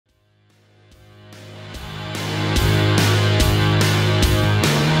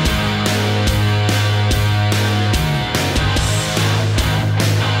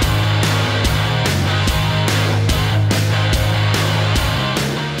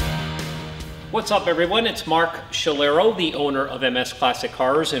What's up, everyone? It's Mark Shalero, the owner of MS Classic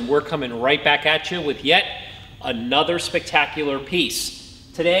Cars, and we're coming right back at you with yet another spectacular piece.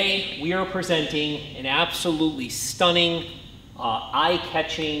 Today, we are presenting an absolutely stunning,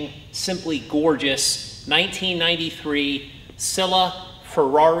 eye-catching, simply gorgeous 1993 Sela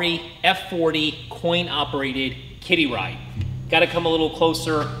Ferrari F40 coin-operated kiddie ride. Got to come a little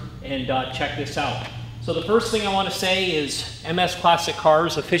closer and check this out. So the first thing I want to say is MS Classic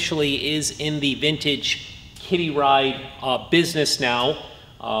Cars officially is in the vintage kiddie ride business now.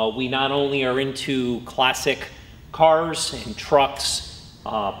 We not only are into classic cars and trucks,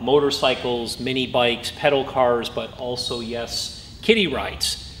 motorcycles, mini bikes, pedal cars, but also, yes, kiddie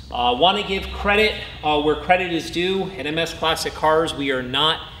rides. Want to give credit where credit is due. At MS Classic Cars, we are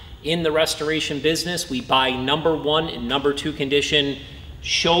not in the restoration business. We buy #1 and #2 condition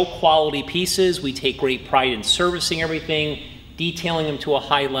show quality pieces. We take great pride in servicing everything, detailing them to a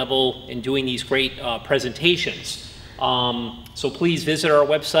high level, and doing these great presentations. So please visit our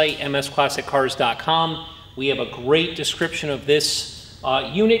website, msclassiccars.com. We have a great description of this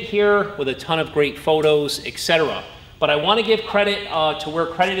unit here with a ton of great photos, etc. But I want to give credit to where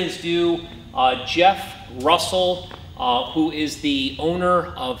credit is due. Jeff Russell, who is the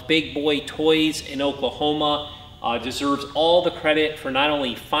owner of Big Boy Toys in Oklahoma, deserves all the credit for not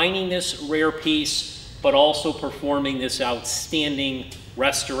only finding this rare piece, but also performing this outstanding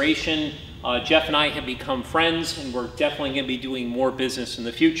restoration. Jeff and I have become friends, and we're definitely going to be doing more business in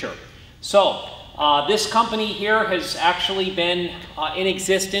the future. So this company here has actually been in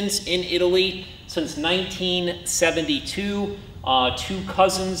existence in Italy since 1972. Two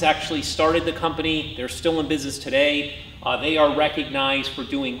cousins actually started the company. They're still in business today. They are recognized for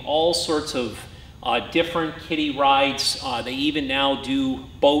doing all sorts of different kiddie rides. They even now do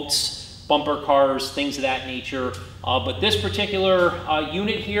boats, bumper cars, things of that nature. But this particular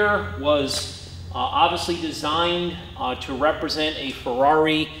unit here was obviously designed to represent a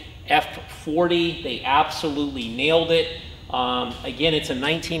Ferrari F40. They absolutely nailed it. Again, it's a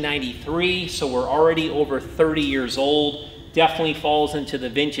 1993, so we're already over 30 years old. Definitely falls into the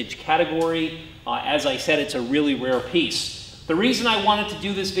vintage category. As I said, it's a really rare piece. The reason I wanted to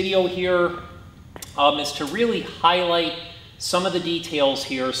do this video here is to really highlight some of the details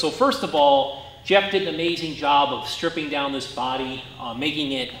here. So first of all, Jeff did an amazing job of stripping down this body,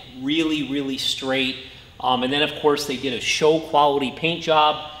 making it really, really straight. And then of course they did a show quality paint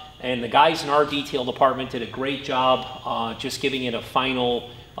job, and the guys in our detail department did a great job just giving it a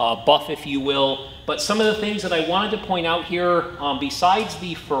final buff, if you will. But some of the things that I wanted to point out here, besides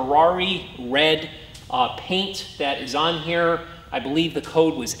the Ferrari Red paint that is on here, I believe the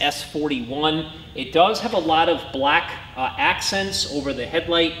code was S41. It does have a lot of black accents over the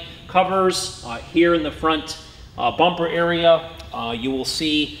headlight covers. Here in the front bumper area, you will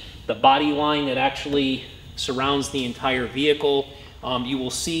see the body line that actually surrounds the entire vehicle. You will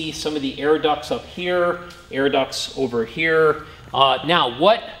see some of the air ducts up here, air ducts over here. Now,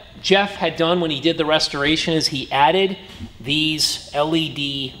 what Jeff had done when he did the restoration is he added these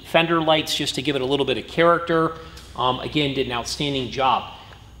LED fender lights just to give it a little bit of character. Again, did an outstanding job.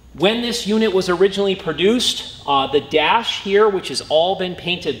 When this unit was originally produced, the dash here, which has all been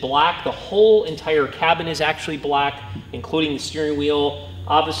painted black, the whole entire cabin is actually black, including the steering wheel.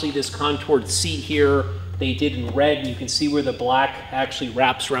 Obviously, this contoured seat here, they did in red, and you can see where the black actually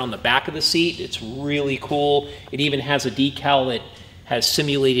wraps around the back of the seat. It's really cool. It even has a decal that has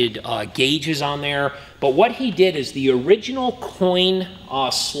simulated gauges on there. But what he did is the original coin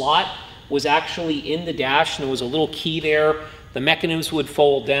slot was actually in the dash, and there was a little key there. The mechanisms would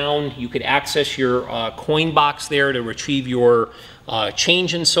fold down. You could access your coin box there to retrieve your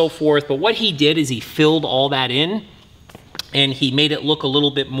change and so forth. But what he did is he filled all that in, and he made it look a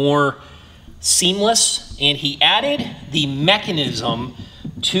little bit more seamless, and he added the mechanism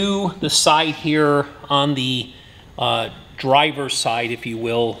to the side here on the driver's side, if you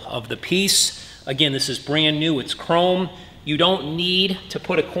will, of the piece. Again, this is brand new. It's chrome. You don't need to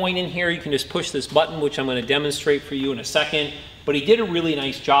put a coin in here. You can just push this button, which I'm going to demonstrate for you in a second. But he did a really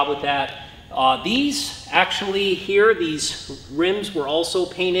nice job with that. These actually here, these rims were also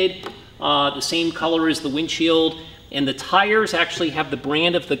painted the same color as the windshield. And the tires actually have the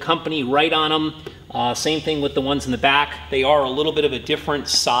brand of the company right on them. Same thing with the ones in the back. They are a little bit of a different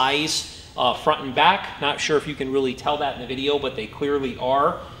size, front and back. Not sure if you can really tell that in the video, but they clearly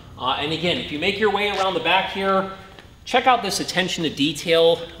are. And again, if you make your way around the back here, check out this attention to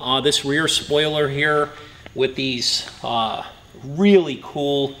detail, this rear spoiler here with these really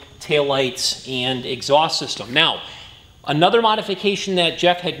cool taillights and exhaust system. Now, another modification that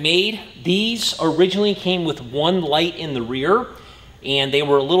Jeff had made, these originally came with one light in the rear. and they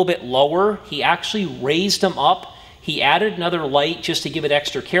were a little bit lower. He actually raised them up. He added another light just to give it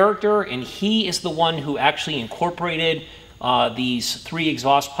extra character, and he is the one who actually incorporated these 3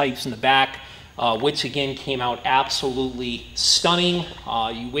 exhaust pipes in the back, which again came out absolutely stunning.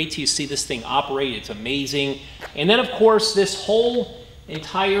 You wait till you see this thing operate, it's amazing. And then of course this whole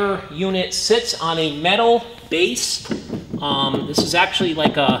entire unit sits on a metal base. This is actually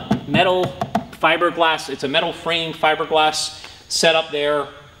like a metal fiberglass, it's a metal frame fiberglass setup there.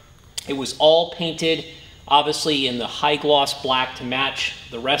 It was all painted obviously in the high gloss black to match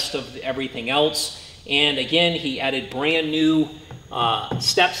the rest of everything else. And again, he added brand new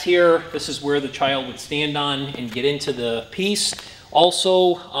steps here. This is where the child would stand on and get into the piece.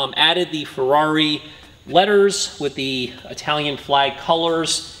 Also added the Ferrari letters with the Italian flag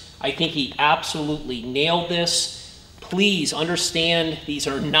colors. I think he absolutely nailed this. Please understand, these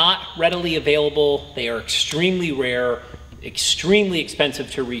are not readily available. They are extremely rare, extremely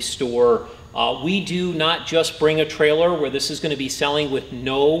expensive to restore. We do not just bring a trailer where this is going to be selling with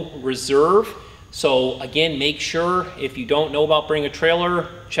no reserve. So again, make sure if you don't know about Bring a Trailer,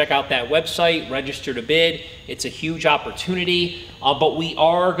 check out that website, register to bid. It's a huge opportunity, but we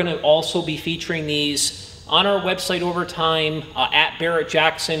are going to also be featuring these on our website over time at Barrett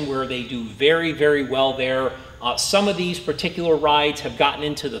Jackson, where they do very, very well there. Some of these particular rides have gotten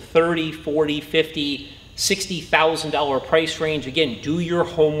into the $30, $40, $50, $60,000 price range. Again, do your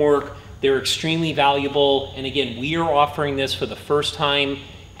homework. They're extremely valuable. And again, we are offering this for the first time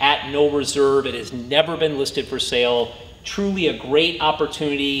at no reserve. It has never been listed for sale. Truly a great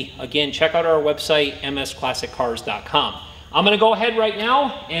opportunity. Again, check out our website, msclassiccars.com. I'm gonna go ahead right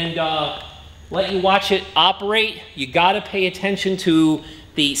now and let you watch it operate. You gotta pay attention to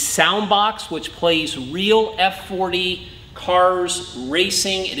the sound box, which plays real F40 cars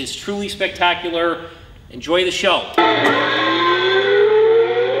racing. It is truly spectacular. Enjoy the show.